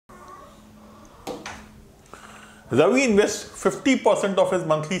Ravi invests 50% of his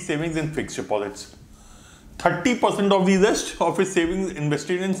monthly savings in fixed deposits. 30% of the rest of his savings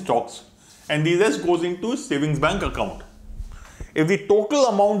invested in stocks, and the rest goes into his savings bank account. If the total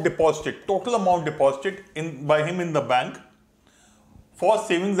amount deposited by him in the bank for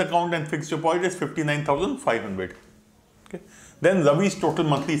savings account and fixed deposit is 59,500. Okay. Then Ravi's total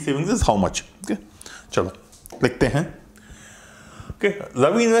monthly savings is how much? Okay. चलो लिखते हैं. Okay.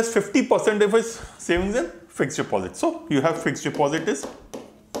 Ravi invests 50% of his savings in fixed deposit. So you have fixed deposit is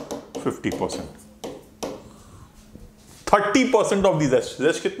 50%. 30% of the rest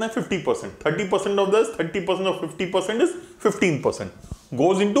कितना है? 50%. 30% of this, 30% of 50% is 15%.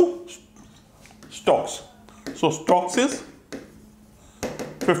 Goes into stocks. So stocks is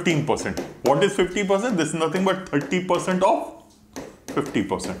 15%. What is 50%? This is nothing but 30% of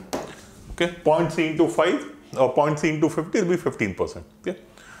 50%. Okay, 0.3 into 5 or 0.3 into 50 will be 15%. Okay,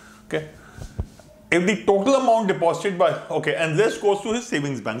 okay. If the total amount deposited by, okay, and this goes to his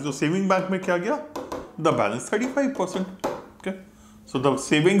savings bank. So savings bank में क्या गया? The balance 35%. Okay, so the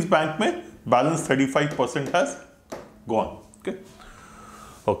savings bank में balance 35% has gone. Okay.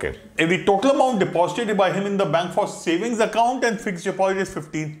 Okay. If the total amount deposited by him in the bank for savings account and fixed deposit is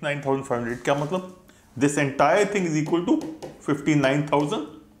 59,500, क्या मतलब? This entire thing is equal to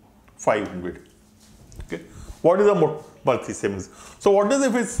 59,500. Okay. What is the monthly savings? So what is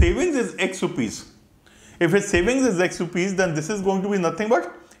if his savings is X rupees? If his savings is X rupees, then this is going to be nothing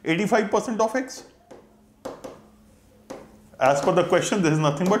but 85% of X. As per the question, this is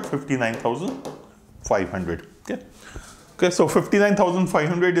nothing but 59,500. Okay. Okay, so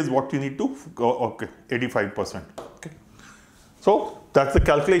 59,500 is what you need to go. Okay, 85%. Okay, so that's the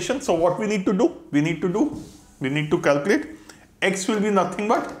calculation. So what we need to do? We need to calculate X will be nothing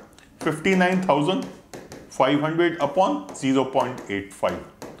but 59,500 upon 0.85.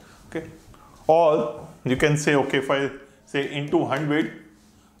 Okay, or you can say, okay, if I say into 100,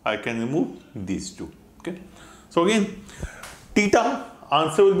 I can remove these two. Okay, so again, theta.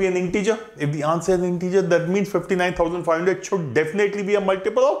 Answer will be an integer. If the answer is an integer, that means 59,500 should definitely be a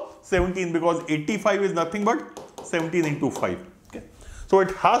multiple of 17 because 85 is nothing but 17 into 5. Okay, so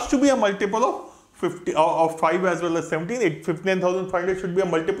it has to be a multiple of 5 as well as 17. 59,500 should be a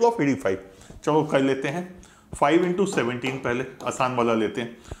multiple of 85. चलो कर लेते हैं. 5 into 17 पहले आसान वाला लेते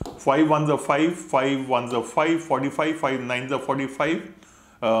हैं. 5 ones are 5, 5 ones are 5, 45, 5 nines are 45,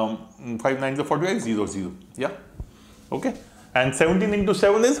 5 nines are 45, 0, 0. Yeah. Okay. And 17 into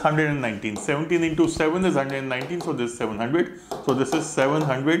 7 is 119. 17 into 7 is 119. So this is 700. So this is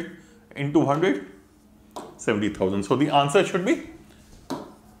 700 into 100, 70,000. So the answer should be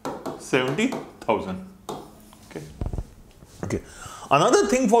 70,000. Okay. Okay. Another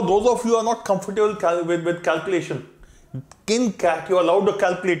thing for those of you who are not comfortable with calculation, in CAT you are allowed a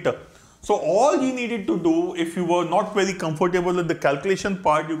calculator. So all you needed to do, if you were not very comfortable with the calculation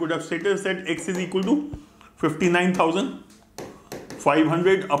part, you could have said X is equal to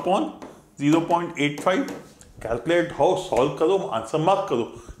 59,500 upon 0.85. Calculate how, solve karo, answer mark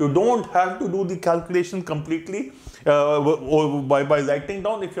karo. You don't have to do the calculation completely by writing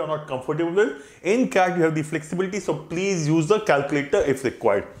down if you are not comfortable with it. In CAT you have the flexibility, so please use the calculator if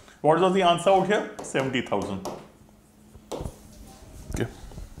required. What was the answer out here? 70,000.